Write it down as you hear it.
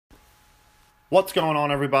What's going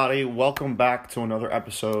on, everybody? Welcome back to another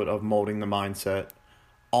episode of Molding the Mindset.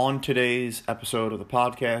 On today's episode of the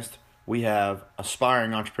podcast, we have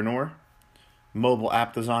aspiring entrepreneur, mobile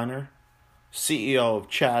app designer, CEO of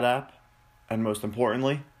Chad App, and most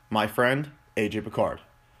importantly, my friend, AJ Picard.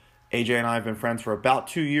 AJ and I have been friends for about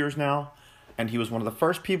 2 years now, and he was one of the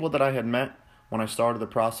first people that I had met when I started the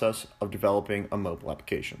process of developing a mobile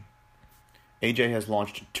application. AJ has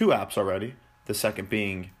launched 2 apps already, the second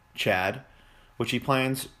being Chad, which he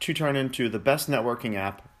plans to turn into the best networking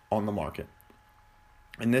app on the market.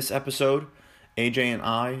 In this episode, AJ and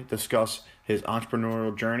I discuss his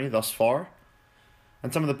entrepreneurial journey thus far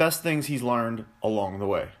and some of the best things he's learned along the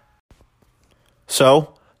way.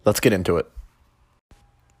 So, let's get into it.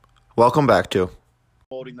 Welcome back to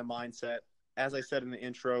Molding the Mindset. As I said in the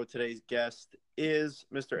intro, today's guest is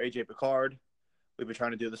Mr. AJ Picard. We've been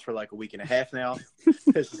trying to do this for like a week and a half now.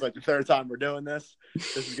 This is like the third time we're doing this.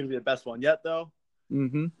 This is going to be the best one yet, though.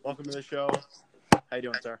 Mm-hmm. Welcome to the show. How you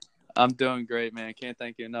doing, sir? I'm doing great, man. Can't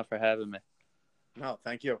thank you enough for having me. No,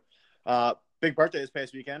 thank you. Big birthday this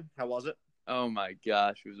past weekend. How was it? Oh, my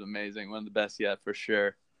gosh. It was amazing. One of the best yet, for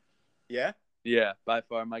sure. Yeah? Yeah, by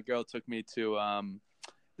far. My girl took me to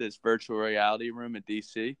this virtual reality room at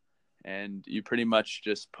DC. And you pretty much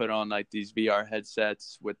just put on like these VR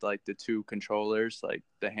headsets with like the 2 controllers, like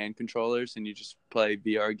the hand controllers, and you just play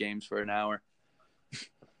VR games for an hour.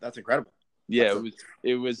 That's incredible. Yeah,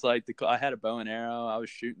 it was like I had a bow and arrow. I was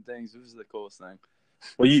shooting things. It was the coolest thing.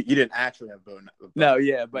 Well, you didn't actually have bow. No,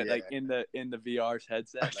 yeah, but like in the VR's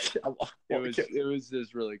headset, like, it was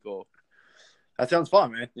just really cool. That sounds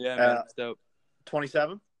fun, man. Yeah, man, it's dope.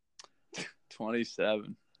 27?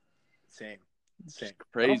 27. Same.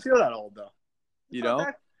 Crazy. I don't feel that old though. You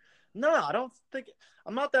don't? No, I don't think.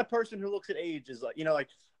 I'm not that person who looks at age as like, like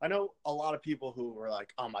I know a lot of people who are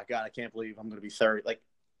like, oh my god, I can't believe I'm going to be 30. Like,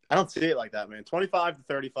 I don't see it like that, man. 25 to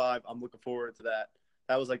 35, I'm looking forward to that.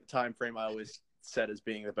 That was like the time frame I always said as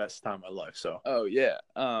being the best time of my life. So. Oh yeah.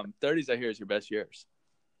 30s I hear is your best years.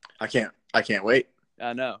 I can't wait.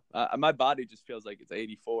 I know. My body just feels like it's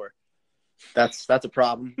 84. That's a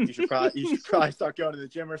problem. You should probably start going to the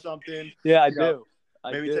gym or something. Yeah, I do.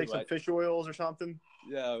 Maybe take some fish oils or something.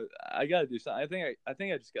 Yeah, I gotta do something. I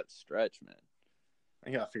think I just got to stretch, man. I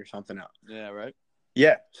gotta figure something out. Yeah, right.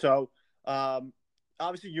 Yeah. So,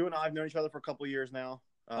 obviously, you and I have known each other for a couple of years now.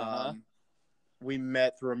 We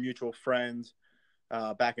met through a mutual friend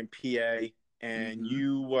back in PA, and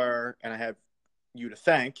you were, and I have you to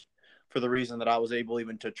thank for the reason that I was able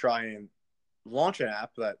even to try and launch an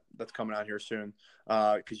app that's coming out here soon,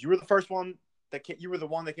 because you were the first one you were the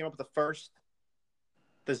one that came up with the first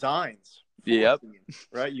designs. Yep.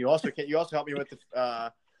 Right. You also helped me with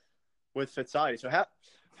the with Fitsati. So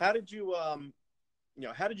how did you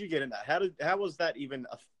how did you get in that? How was that even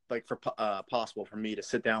possible for me to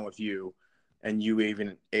sit down with you and you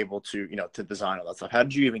even able to to design all that stuff? How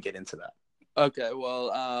did you even get into that? Okay,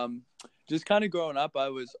 well, just kind of growing up, I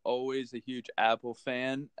was always a huge Apple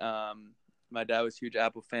fan. My dad was a huge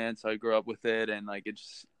Apple fan, so I grew up with it, and like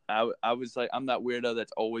I was like, I'm that weirdo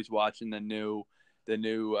that's always watching the new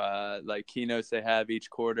like keynotes they have each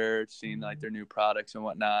quarter, seeing like their new products and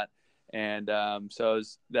whatnot. And so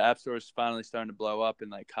the App Store was finally starting to blow up in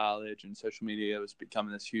like college, and social media was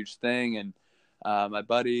becoming this huge thing. And my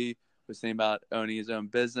buddy was thinking about owning his own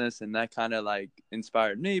business, and that kind of like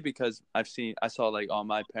inspired me because I saw like all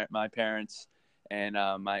my parents and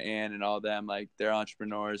my aunt and all them, like they're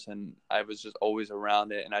entrepreneurs, and I was just always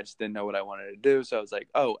around it, and I just didn't know what I wanted to do. So I was like,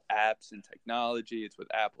 oh, apps and technology, it's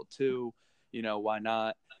with Apple too, why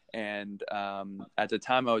not? And at the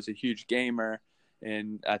time I was a huge gamer,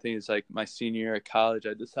 and I think it's like my senior year at college,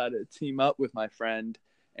 I decided to team up with my friend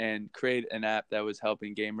and create an app that was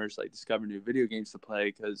helping gamers like discover new video games to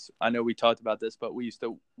play. Because I know we talked about this, but we used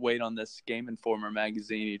to wait on this Game Informer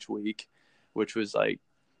magazine each week, which was like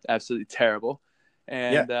absolutely terrible.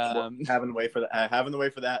 And having to wait for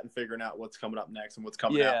that and figuring out what's coming up next and what's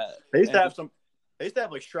coming out. They used to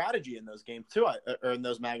have like strategy in those games too, or in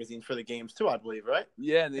those magazines for the games too, I believe, right?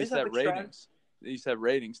 Yeah, and they used to have ratings. They used to have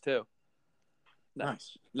ratings too.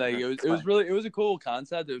 Nice. Like it was a cool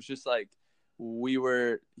concept. It was just like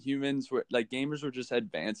humans were like gamers were just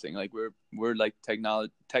advancing. Like we're like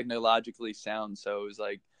technologically sound, so it was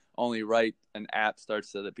like only right an app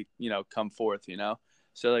starts to come forth,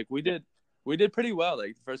 So like we did pretty well.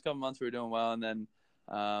 Like the first couple months we were doing well, and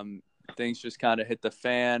then things just kind of hit the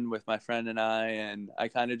fan with my friend and I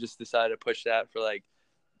kind of just decided to push that for like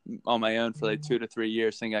on my own for like 2 to 3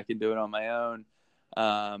 years, thinking I could do it on my own.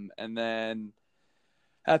 And then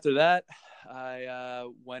after that, I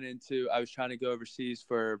was trying to go overseas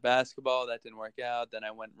for basketball. That didn't work out. Then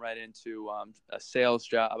I went right into a sales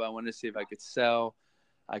job. I wanted to see if I could sell.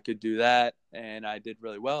 I could do that, and I did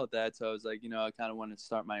really well at that. So I was like, I kind of want to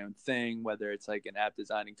start my own thing, whether it's like an app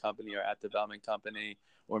designing company or app development company,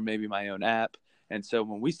 or maybe my own app. And so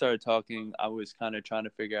when we started talking, I was kind of trying to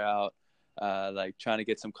figure out, like trying to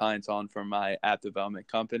get some clients on for my app development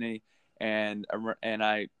company. And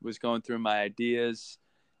I was going through my ideas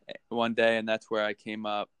one day, and that's where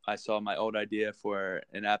I saw my old idea for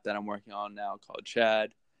an app that I'm working on now called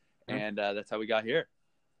Chad. And that's how we got here.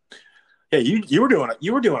 Yeah, you were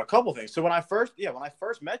doing a couple things. So when I first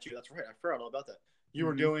met you, that's right. I forgot all about that. You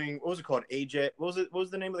were doing, what was it called? AJ. What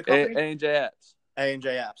was the name of the company? A&J Apps. A&J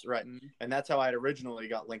Apps, right. Mm-hmm. And that's how I had originally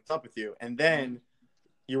got linked up with you. And then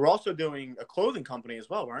you were also doing a clothing company as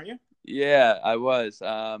well, weren't you? Yeah, I was.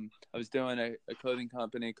 I was doing a clothing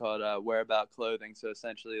company called Whereabout Clothing. So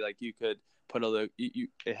essentially, like, you could put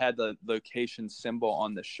it had the location symbol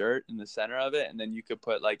on the shirt in the center of it, and then you could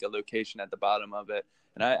put like a location at the bottom of it.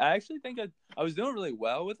 And I actually think I was doing really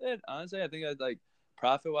well with it. Honestly, I think I like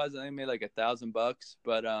profit wise, I think I made like $1,000.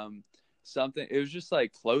 But it was just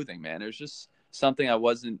like clothing, man. It was just something I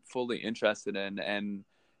wasn't fully interested in, and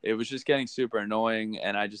it was just getting super annoying,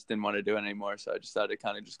 and I just didn't want to do it anymore. So I just decided to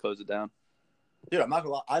kind of just close it down. Dude, I'm not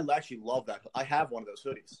gonna lie. I actually love that. I have one of those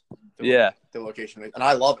hoodies. The location, and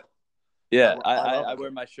I love it. Yeah, I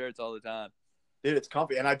wear my shirts all the time. Dude, it's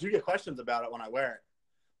comfy, and I do get questions about it when I wear it.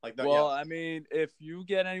 I mean, if you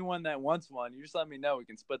get anyone that wants one, you just let me know. We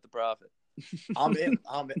can split the profit. I'm in.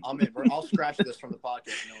 I'll scratch this from the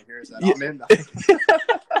podcast. No one hears that. I'm in.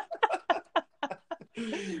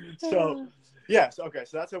 So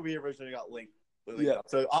that's how we originally got linked.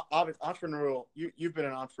 So entrepreneurial. You've been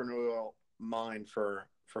an entrepreneurial mind for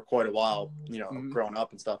quite a while. Growing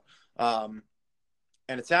up and stuff. And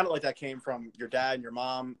it sounded like that came from your dad and your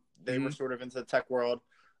mom. They were sort of into the tech world.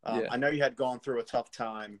 I know you had gone through a tough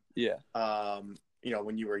time. Yeah.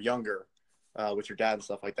 When you were younger, with your dad and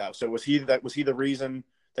stuff like that. So was he the reason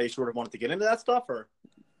that you sort of wanted to get into that stuff, or?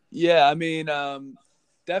 Yeah, I mean,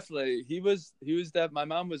 definitely. He was that. My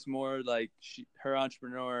mom was more like her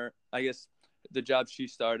entrepreneur. I guess the job she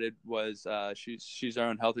started was she's her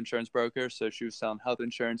own health insurance broker. So she was selling health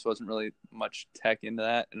insurance. Wasn't really much tech into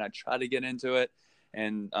that, and I tried to get into it.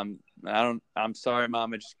 And I'm sorry,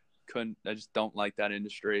 Mom. I just don't like that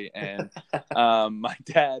industry. And my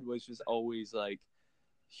dad was just always like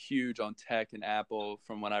huge on tech and Apple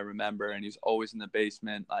from what I remember, and he's always in the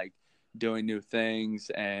basement like doing new things.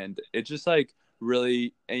 And it just like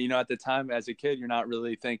really, and at the time as a kid, you're not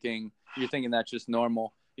really thinking that's just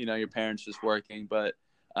normal, your parents just working, but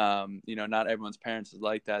not everyone's parents is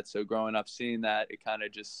like that. So growing up seeing that, it kind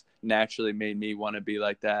of just naturally made me want to be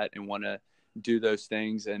like that and want to do those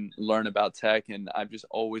things and learn about tech. And I've just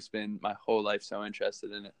always been my whole life so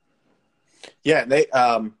interested in it. Yeah,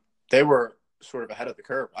 they were sort of ahead of the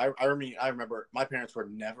curve. I remember my parents were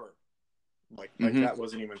never like that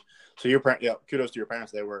wasn't even. So your parents, kudos to your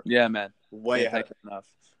parents. They were way ahead enough.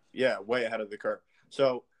 Yeah, way ahead of the curve.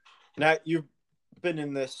 So now you've been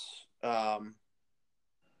in this a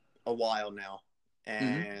while now,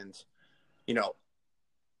 and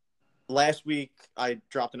last week I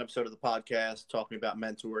dropped an episode of the podcast talking about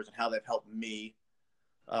mentors and how they've helped me.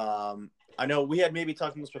 I know we had maybe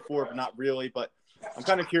talked about this before, but not really. But I'm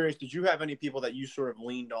kind of curious, did you have any people that you sort of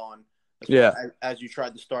leaned on as you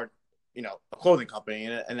tried to start, a clothing company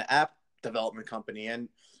and an app development company and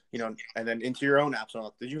then into your own apps?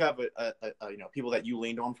 Did you have people that you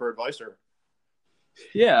leaned on for advice, or?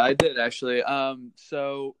 Yeah, I did actually.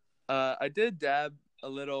 So I did dab a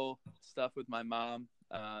little stuff with my mom.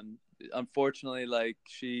 Unfortunately, like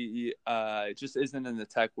she just isn't in the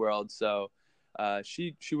tech world. So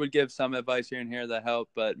she would give some advice here and here that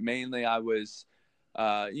helped, but mainly I was,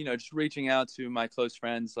 just reaching out to my close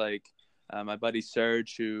friends, like my buddy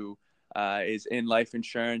Serge, who is in life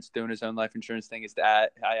insurance, doing his own life insurance thing. His dad,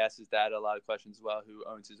 I asked his dad a lot of questions as well, who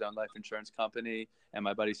owns his own life insurance company, and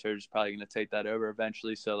my buddy Serge is probably going to take that over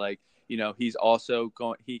eventually. So like, he's also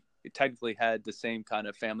he technically had the same kind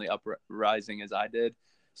of family uprising as I did.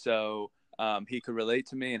 So he could relate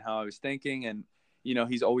to me and how I was thinking. And,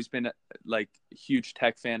 he's always been like a huge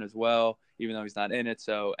tech fan as well, even though he's not in it.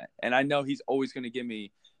 So, and I know he's always going to give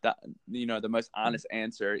me that, the most honest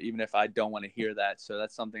answer, even if I don't want to hear that. So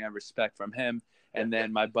that's something I respect from him. And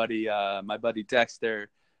then my buddy Dexter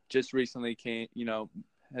just recently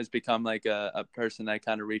has become like a person I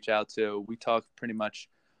kind of reach out to. We talk pretty much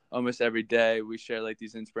almost every day. We share like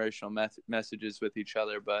these inspirational messages with each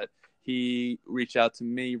other, but he reached out to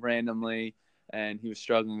me randomly and he was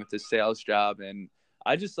struggling with his sales job. And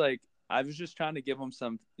I just I was just trying to give him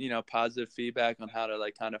some, positive feedback on how to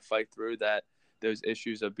like kind of fight through those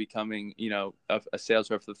issues of becoming, a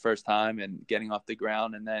sales rep for the first time and getting off the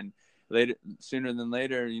ground. And then sooner than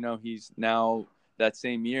later, he's now that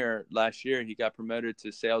same year, last year, he got promoted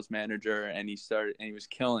to sales manager, and he was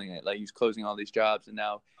killing it. Like, he was closing all these jobs, and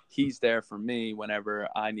now he's there for me whenever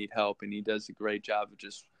I need help. And he does a great job of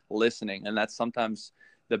just listening. And that's sometimes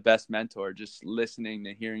the best mentor, just listening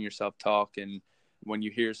and hearing yourself talk. And when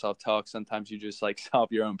you hear yourself talk, sometimes you just like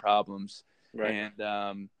solve your own problems. Right.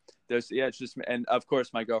 And it's just, and of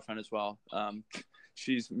course my girlfriend as well.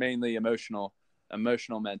 She's mainly emotional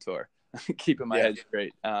mentor, keeping my head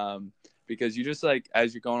straight. Because you just like,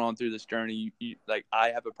 as you're going on through this journey, you like,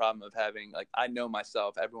 I have a problem of having, like, I know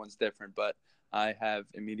myself, everyone's different, but I have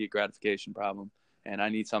immediate gratification problem, and I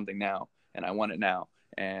need something now, and I want it now.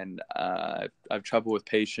 And I have trouble with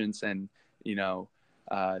patience, and,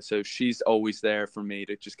 so she's always there for me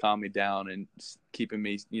to just calm me down and keeping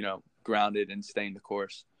me, grounded and staying the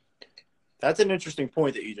course. That's an interesting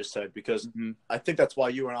point that you just said, because I think that's why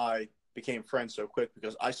you and I became friends so quick,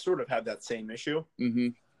 because I sort of have that same issue,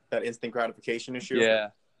 that instant gratification issue. Yeah.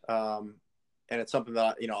 And it's something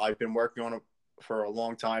that, I've been working on for a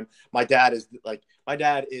long time. My dad is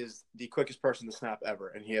the quickest person to snap ever.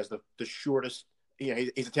 And he has the shortest,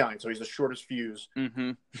 he's Italian, so he's the shortest fuse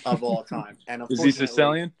of all time. And is he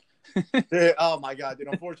Sicilian? Oh my God, dude.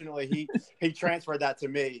 Unfortunately, he transferred that to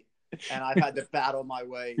me, and I've had to battle my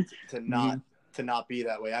way to not be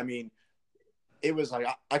that way. I mean, it was like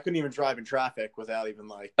I couldn't even drive in traffic without even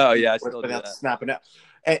like without snapping out.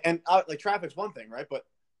 And like, traffic's one thing, right? But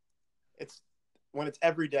it's when it's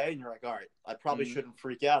every day, and you're like, all right, I probably shouldn't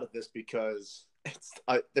freak out at this, because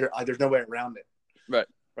there's no way around it. Right.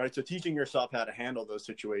 So teaching yourself how to handle those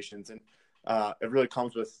situations, and it really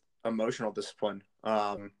comes with emotional discipline.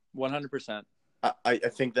 100%. I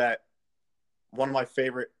think that one of my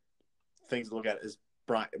favorite things to look at is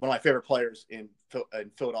one of my favorite players in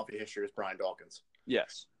Philadelphia history is Brian Dawkins.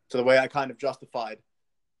 Yes. So the way I kind of justified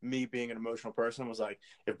me being an emotional person was like,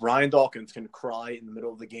 if Brian Dawkins can cry in the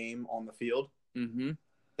middle of the game on the field, then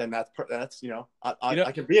that's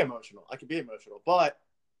I can be emotional. I can be emotional, but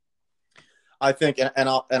I think, and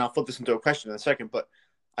I'll flip this into a question in a second, but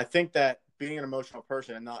I think that being an emotional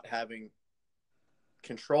person and not having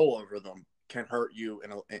control over them can hurt you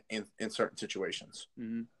in certain situations.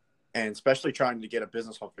 And especially trying to get a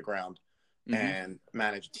business off the ground and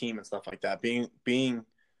manage a team and stuff like that. Being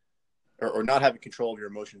or not having control of your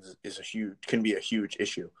emotions can be a huge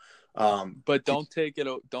issue. But don't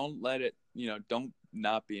let it, don't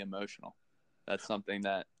not be emotional. That's something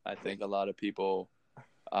that I think a lot of people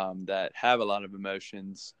that have a lot of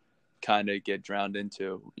emotions kind of get drowned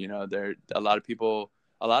into. There a lot of people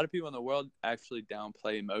in the world actually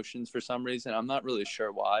downplay emotions for some reason. I'm not really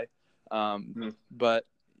sure why. But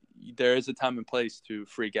there is a time and place to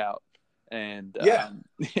freak out, and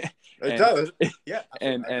it does. Yeah,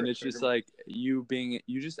 and it's just like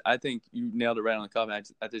I think you nailed it right on the cuff.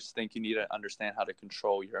 I just think you need to understand how to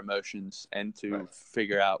control your emotions and to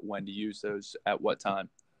figure out when to use those at what time.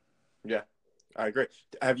 Yeah, I agree.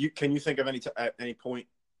 Can you think of any point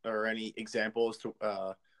or any examples to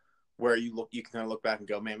where you can kind of look back and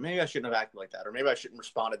go, man, maybe I shouldn't have acted like that, or maybe I shouldn't have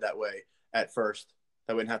responded that way at first.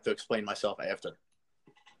 I wouldn't have to explain myself after.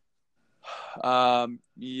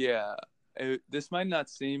 This might not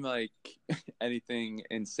seem like anything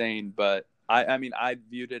insane, but I mean, I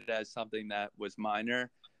viewed it as something that was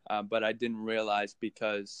minor, but I didn't realize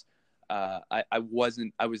because I was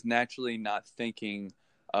naturally not thinking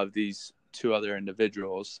of these two other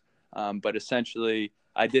individuals. But essentially,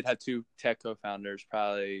 I did have two tech co-founders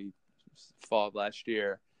probably fall of last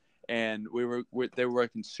year, and they were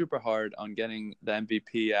working super hard on getting the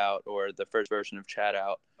MVP out, or the first version of chat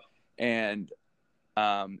out. And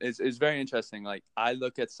it's very interesting. Like, I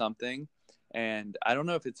look at something, and I don't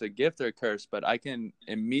know if it's a gift or a curse, but I can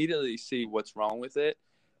immediately see what's wrong with it,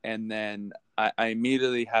 and then I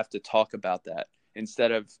immediately have to talk about that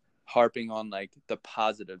instead of harping on like the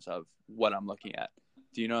positives of what I'm looking at.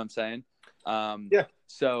 Do you know what I'm saying? Yeah.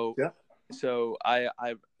 So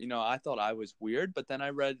I thought I was weird, but then I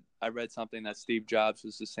read something that Steve Jobs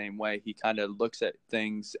was the same way. He kind of looks at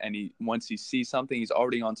things, and once he sees something, he's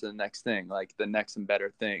already on to the next thing, like the next and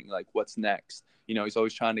better thing, like what's next. He's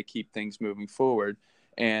always trying to keep things moving forward.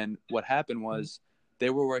 And what happened was they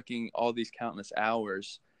were working all these countless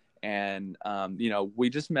hours, and we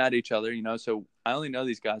just met each other, so I only know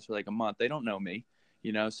these guys for like a month. They don't know me.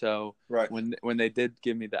 So when they did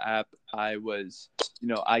give me the app, I was,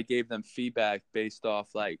 I gave them feedback based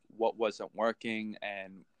off like what wasn't working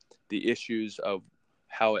and the issues of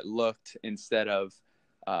how it looked, instead of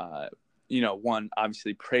one,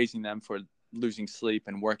 obviously praising them for losing sleep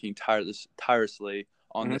and working tirelessly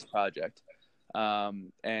on this project.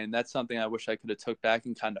 And that's something I wish I could have took back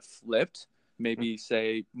and kind of flipped, maybe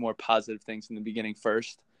say more positive things in the beginning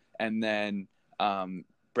first, and then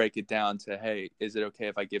break it down to, hey, is it okay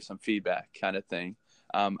if I give some feedback kind of thing.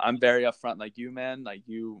 I'm very upfront like you, man. Like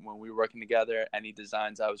you, when we were working together, any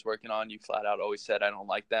designs I was working on, you flat out always said I don't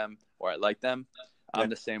like them or I like them. I'm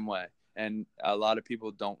the same way. And a lot of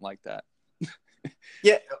people don't like that.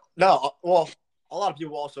 Yeah, no, well, a lot of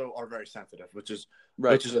people also are very sensitive, which is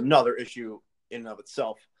another issue in and of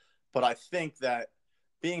itself. But I think that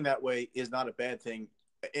being that way is not a bad thing.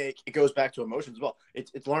 It goes back to emotions as well.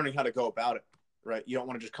 It's learning how to go about it, right? You don't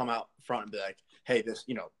want to just come out front and be like, hey, this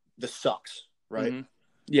sucks, right? Mm-hmm.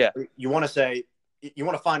 Yeah. You want to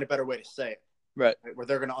find a better way to say it, right? Where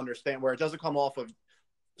they're going to understand, where it doesn't come off of,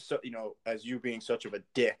 as you being such of a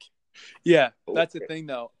dick. Yeah, that's the thing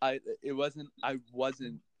though. I really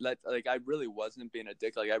wasn't being a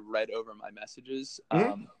dick. Like I read over my messages.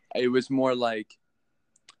 Mm-hmm. It was more like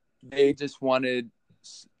they just wanted.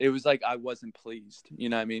 It was like I wasn't pleased. You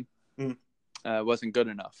know what I mean? Mm-hmm. It wasn't good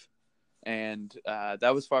enough, and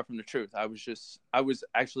that was far from the truth. I was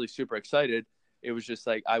actually super excited. It was just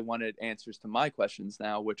like I wanted answers to my questions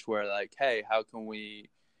now, which were like, hey, how can we,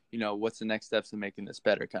 what's the next steps in making this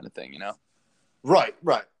better, kind of thing, Right.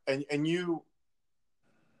 And you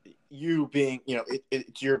being,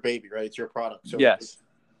 it's your baby, right? It's your product. So yes,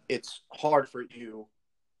 it's hard for you.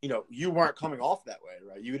 You weren't coming off that way,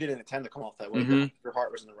 right? You didn't intend to come off that way. Mm-hmm. Your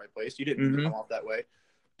heart was in the right place. You didn't need to come off that way.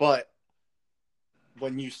 But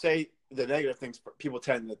when you say the negative things, people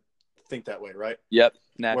tend to think that way, right? Yep,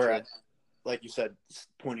 naturally. Whereas, like you said,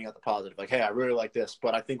 pointing out the positive, like, hey, I really like this,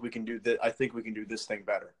 but I think we can do this. I think we can do this thing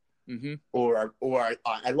better. Mm-hmm. Or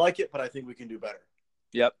I like it, but I think we can do better.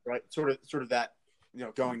 Yep. Right. Sort of that,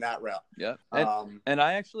 going that route. Yeah. And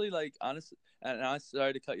I actually honestly, and I'm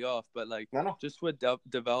sorry to cut you off, but no. Just with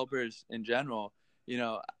developers in general,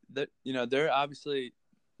 they're obviously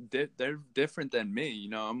they're different than me.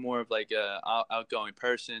 I'm more of like a outgoing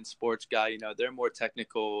person, sports guy. They're more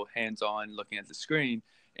technical, hands-on, looking at the screen.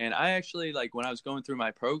 And I actually when I was going through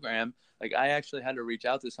my program, I actually had to reach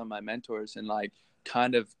out to some of my mentors and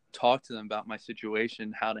kind of talk to them about my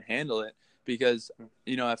situation, how to handle it. Because,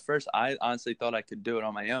 at first I honestly thought I could do it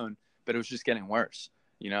on my own, but it was just getting worse,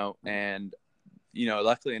 and,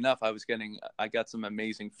 luckily enough, I got some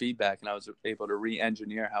amazing feedback and I was able to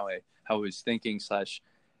re-engineer how I was thinking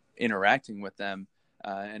 / interacting with them,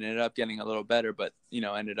 and ended up getting a little better, but,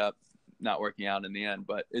 ended up not working out in the end,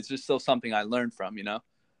 but it's just still something I learned from,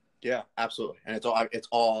 Yeah, absolutely. And it's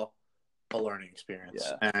all a learning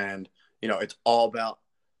experience. Yeah. And, it's all about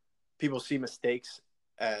people see mistakes,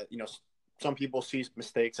 some people see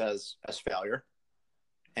mistakes as failure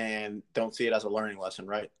and don't see it as a learning lesson,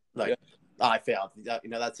 right? I failed.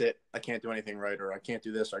 That's it. I can't do anything right, or I can't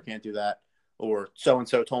do this, or I can't do that, or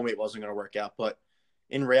so-and-so told me it wasn't going to work out. But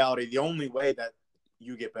in reality, the only way that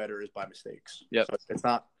you get better is by mistakes. Yep. So it's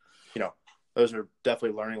not, those are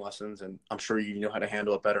definitely learning lessons, and I'm sure you know how to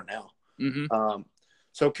handle it better now. Mm-hmm.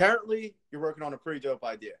 So currently you're working on a pretty dope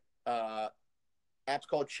idea. App's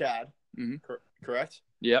called Chad, correct?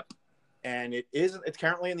 Yep. And it's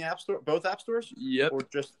currently in the App Store, both App Stores? Yep. Or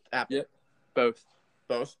just Apple? Yep. Both.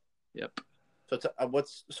 Yep.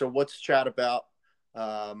 So what's Chat about,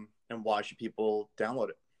 and why should people download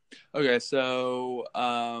it? Okay, so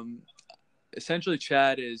essentially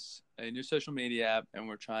Chat is a new social media app, and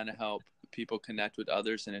we're trying to help people connect with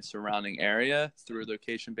others in a surrounding area through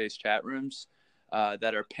location-based chat rooms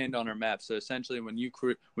that are pinned on our map. So essentially when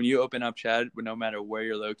you open up Chat, no matter where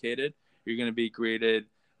you're located, you're going to be greeted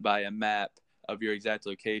by a map of your exact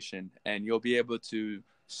location, and you'll be able to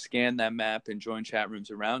scan that map and join chat rooms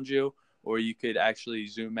around you, or you could actually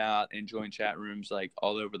zoom out and join chat rooms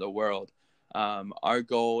all over the world. Our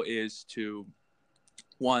goal is to,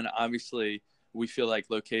 one, obviously we feel like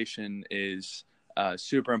location is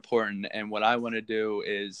super important, and what I want to do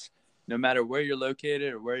is no matter where you're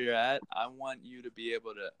located or where you're at, I want you to be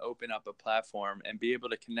able to open up a platform and be able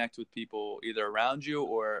to connect with people either around you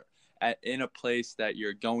or in a place that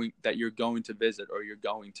you're going to visit, or you're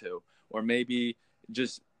going to, or maybe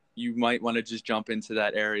just you might want to just jump into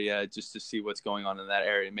that area just to see what's going on in that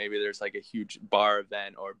area. Maybe there's a huge bar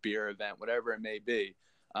event or beer event, whatever it may be.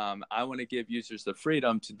 I want to give users the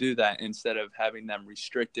freedom to do that instead of having them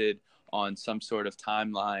restricted on some sort of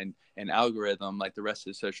timeline and algorithm like the rest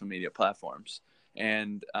of the social media platforms.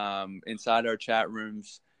 And inside our chat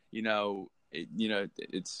rooms,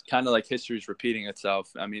 it's kind of like history's repeating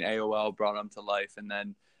itself. I mean, AOL brought them to life and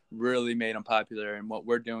then really made them popular. And what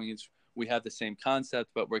we're doing is we have the same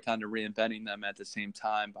concept, but we're kind of reinventing them at the same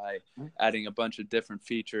time by adding a bunch of different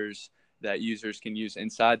features that users can use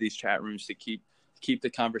inside these chat rooms to keep the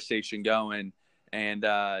conversation going, and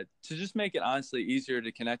to just make it honestly easier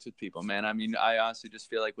to connect with people, man. I mean, I honestly just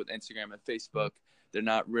feel like with Instagram and Facebook,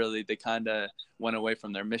 they kind of went away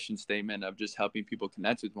from their mission statement of just helping people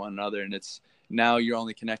connect with one another. And it's now you're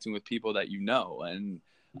only connecting with people that you know. And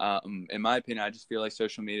in my opinion, I just feel like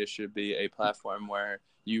social media should be a platform where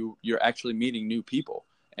you're actually meeting new people.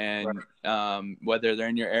 And whether they're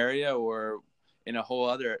in your area or in a whole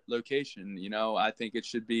other location, I think it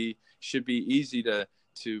should be easy to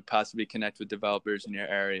possibly connect with developers in your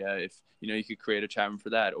area. If, you could create a chat room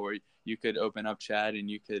for that, or you could open up chat and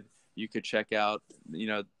you could check out,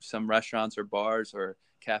 some restaurants or bars or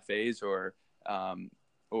cafes or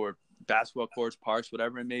basketball courts, parks,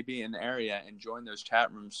 whatever it may be in the area, and join those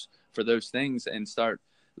chat rooms for those things and start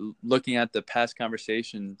looking at the past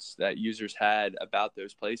conversations that users had about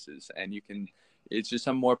those places. And it's just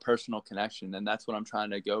a more personal connection. And that's what I'm trying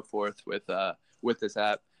to go forth with this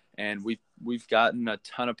app. And we've gotten a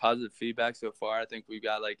ton of positive feedback so far. I think we've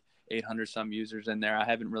got like 800 some users in there. I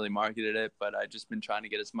haven't really marketed it, but I've just been trying to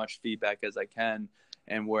get as much feedback as I can.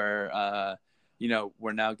 And we're now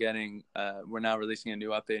releasing a new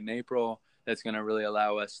update in April that's going to really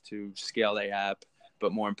allow us to scale the app,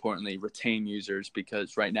 but more importantly, retain users,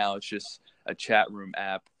 because right now it's just a chat room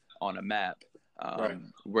app on a map.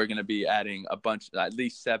 We're going to be adding at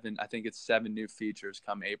least 7 new features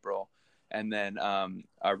come April. And then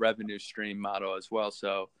our revenue stream model as well.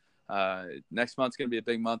 So next month's going to be a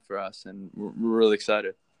big month for us, and we're really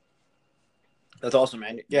excited. That's awesome,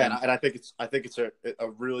 man. Yeah, and I think it's a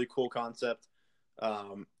really cool concept,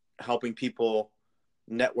 helping people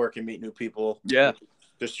network and meet new people. Yeah,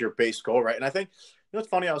 just your base goal, right? And I think it's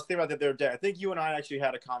funny. I was thinking about that the other day. I think you and I actually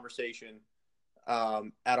had a conversation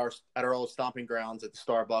at our old stomping grounds at the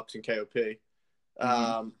Starbucks in KOP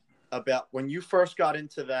about when you first got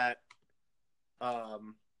into that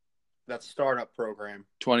startup program.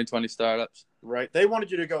 2020 startups. Right. They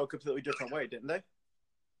wanted you to go a completely different way, didn't they?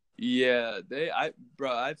 Yeah,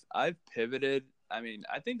 I've pivoted. I mean,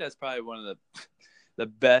 I think that's probably one of the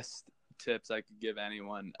best tips I could give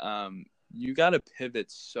anyone. You got to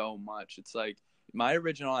pivot so much. It's like my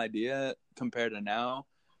original idea compared to now,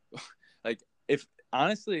 like if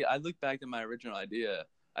honestly, I look back to my original idea,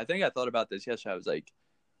 I think I thought about this yesterday. I was like,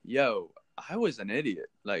 yo, I was an idiot.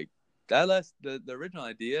 Like, the original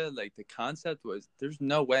idea, like the concept was, there's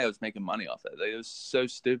no way I was making money off it. Like, it was so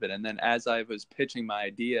stupid. And then as I was pitching my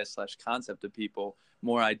idea / concept to people,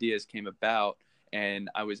 more ideas came about, and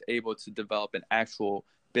I was able to develop an actual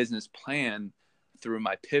business plan through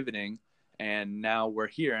my pivoting. And now we're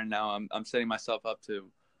here, and now I'm setting myself up to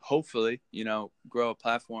hopefully, grow a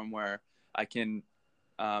platform where I can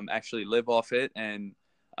actually live off it and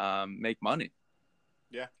make money.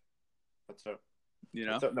 Yeah, that's so.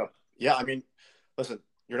 No. Yeah, I mean, listen,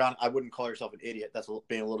 you're not. I wouldn't call yourself an idiot. That's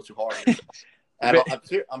being a little too hard. And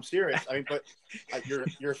I'm serious. I mean, but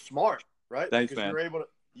you're smart, right? Thanks, because man.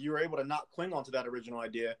 you were able to not cling on to that original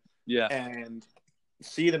idea. Yeah. And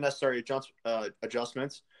see the necessary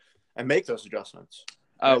adjustments and make those adjustments.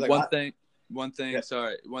 Right? One thing. Yeah.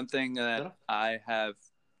 Sorry, one thing that I have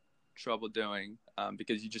trouble doing,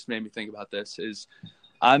 because you just made me think about this, is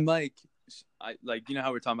I'm like.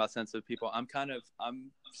 How we're talking about sensitive people. I'm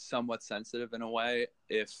somewhat sensitive in a way.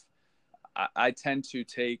 If I tend to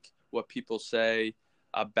take what people say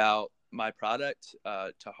about my product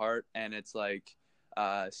to heart, and it's like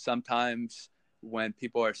sometimes when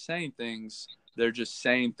people are saying things, they're just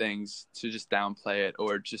saying things to just downplay it,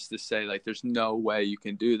 or just to say like, there's no way you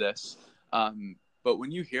can do this. But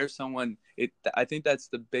when you hear someone, I think that's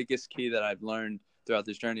the biggest key that I've learned throughout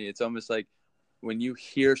this journey. It's almost like, when you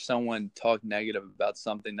hear someone talk negative about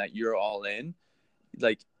something that you're all in,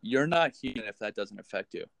 like, you're not human if that doesn't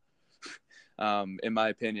affect you, in my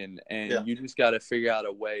opinion. And you just got to figure out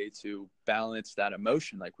a way to balance that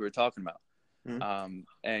emotion, like we were talking about,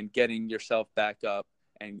 and getting yourself back up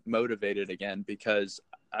and motivated again. Because,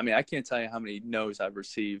 I mean, I can't tell you how many no's I've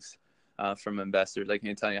received from investors. I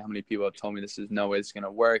can't tell you how many people have told me this is no way it's going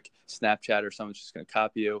to work. Snapchat or someone's just going to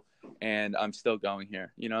copy you. And I'm still going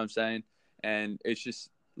here. You know what I'm saying? And it's just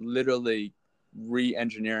literally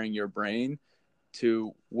re-engineering your brain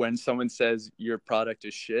to, when someone says your product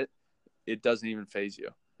is shit, it doesn't even faze you.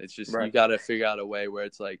 It's just, you got to figure out a way where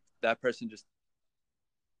it's like, that person just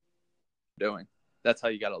doing. That's how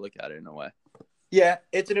you got to look at it in a way. Yeah,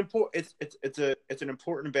 it's an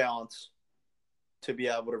important balance to be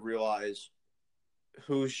able to realize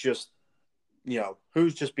who's just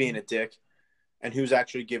being a dick, and who's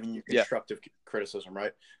actually giving you constructive criticism,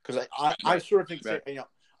 right? Because I sort of think,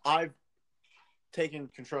 I've taken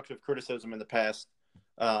constructive criticism in the past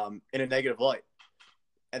in a negative light,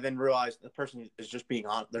 and then realized the person is just being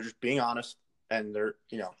honest. They're just being honest, and they're,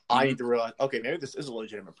 I need to realize, okay, maybe this is a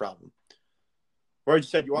legitimate problem. Whereas you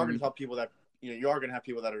said you are going to tell people that, you are going to have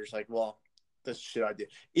people that are just like, well, this is a shit idea.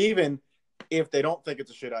 Even if they don't think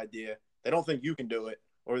it's a shit idea, they don't think you can do it,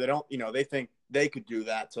 or they don't, they think they could do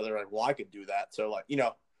that. So they're like, well, I could do that. So like,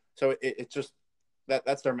 so it's just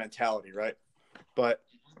that's their mentality, right? But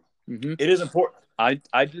it is important.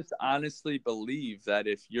 I just honestly believe that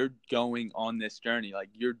if you're going on this journey, like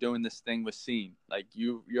you're doing this thing with Scene, like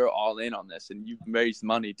you're all in on this, and you've raised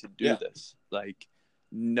money to do this. Like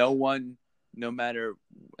no one, no matter,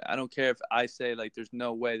 I don't care if I say like there's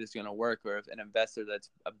no way this is going to work, or if an investor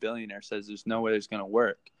that's a billionaire says there's no way this is going to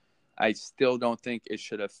work, I still don't think it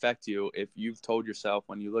should affect you if you've told yourself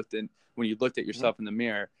when you looked at yourself in the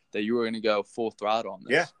mirror that you were going to go full throttle on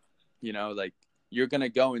this. Yeah. Like you're going to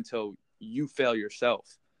go until you fail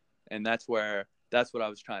yourself. And that's what I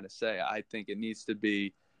was trying to say. I think it needs to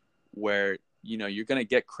be where, you're going to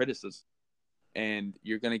get criticism, and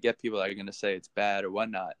you're going to get people that are going to say it's bad or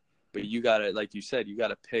whatnot. But you got to, like you said, you got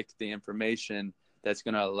to pick the information that's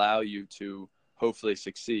going to allow you to hopefully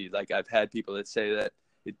succeed. Like I've had people that say that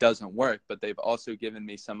it doesn't work, but they've also given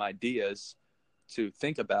me some ideas to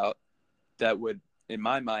think about that would, in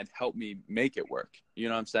my mind, help me make it work. You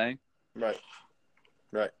know what I'm saying? Right.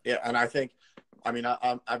 Yeah. And I think, I've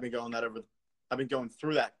been going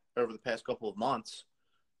through that over the past couple of months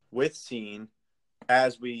with Scene,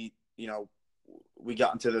 as we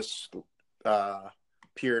got into this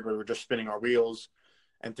period where we're just spinning our wheels,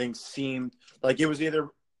 and things seemed like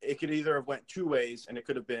it could either have went two ways, and it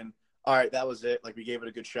could have been, all right, that was it, like we gave it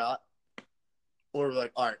a good shot, or we're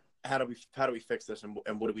like, all right, how do we fix this, and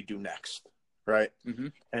what do we do next, right?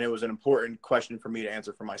 And it was an important question for me to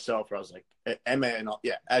answer for myself, where I was like,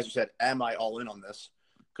 as you said, am I all in on this?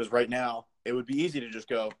 Because right now it would be easy to just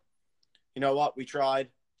go, you know what, we tried,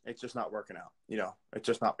 it's just not working out. It's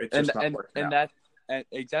just not working out.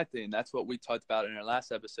 Exactly. And that's what we talked about in our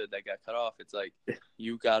last episode that got cut off. It's like,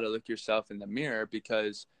 you got to look yourself in the mirror,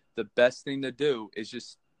 because the best thing to do is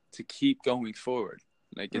just to keep going forward.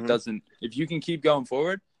 Like it doesn't, if you can keep going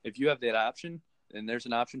forward, if you have that option, and there's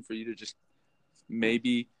an option for you to just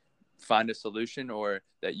maybe find a solution, or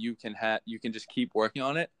that you can just keep working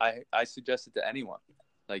on it. I suggest it to anyone.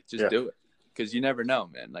 Like just do it, because you never know,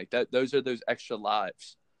 man. Like those are those extra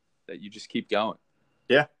lives that you just keep going.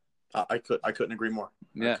 Yeah. I couldn't agree more.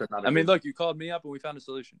 Yeah. Look, you called me up and we found a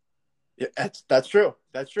solution. Yeah, that's true.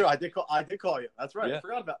 That's true. I did call you. That's right. Yeah.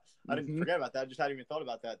 I didn't forget about that. I just hadn't even thought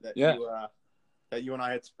about that. That you and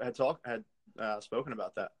I had spoken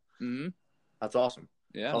about that. That's awesome.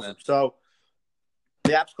 Yeah. Awesome. So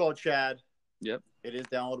the app's called Chad. Yep. It is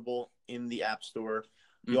downloadable in the App Store.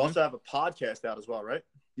 You also have a podcast out as well, right?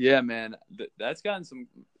 Yeah, man. That's gotten some.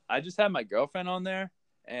 I just had my girlfriend on there,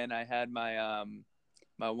 and I had my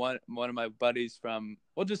my one of my buddies from,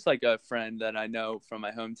 just like a friend that I know from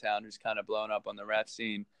my hometown who's kind of blown up on the rap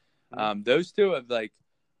scene. Those two have like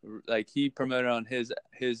he promoted on his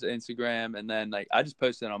Instagram, and then like I just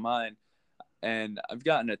posted on mine, and I've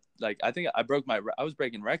gotten I think I was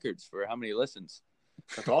breaking records for how many listens.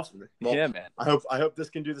 That's awesome. Well, yeah, man. I hope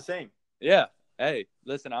this can do the same. Yeah. Hey,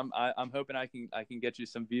 listen, I'm hoping I can get you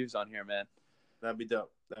some views on here, man. That'd be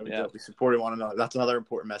dope. Dope. We supported one another. That's another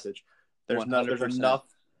important message. There's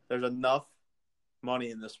enough money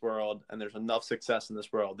in this world, and there's enough success in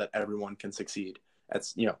this world that everyone can succeed.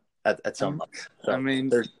 That's at some level. So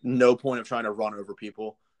there's no point of trying to run over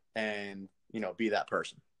people and be that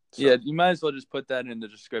person. So, yeah, you might as well just put that in the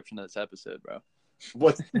description of this episode, bro.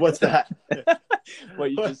 What's that? What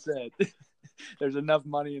you just said. There's enough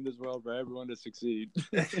money in this world for everyone to succeed.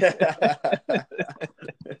 Maybe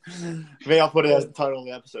I'll put it as the title of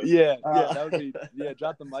the episode. Yeah, that would be. Yeah,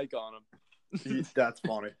 drop the mic on him. That's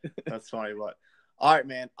funny. But all right,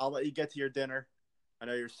 man. I'll let you get to your dinner. I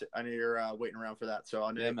know you're waiting around for that, so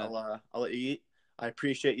I'll let you eat. I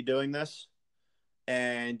appreciate you doing this.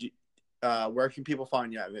 And where can people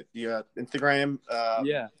find you? You have Instagram?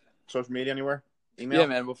 Social media anywhere? Email? Yeah,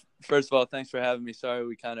 man. Well, first of all, thanks for having me. Sorry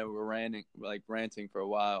we kind of were ranting for a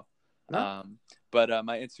while. No. But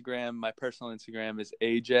my personal Instagram is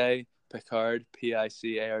AJ Picard,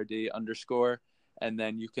 PICARD _ and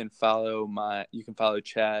then you can follow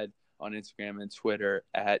Chad on Instagram and Twitter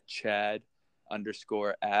at Chad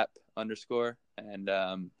 _app _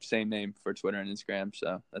 and same name for Twitter and Instagram.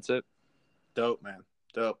 So that's it. Dope, man.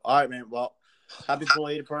 Dope. All right, man. Well, happy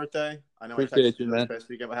belated birthday. I know Appreciate you, man. Past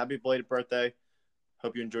weekend, but happy belated birthday.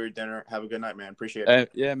 Hope you enjoy your dinner. Have a good night, man. Appreciate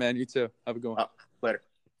it. Yeah, man. You too. Have a good one. Later.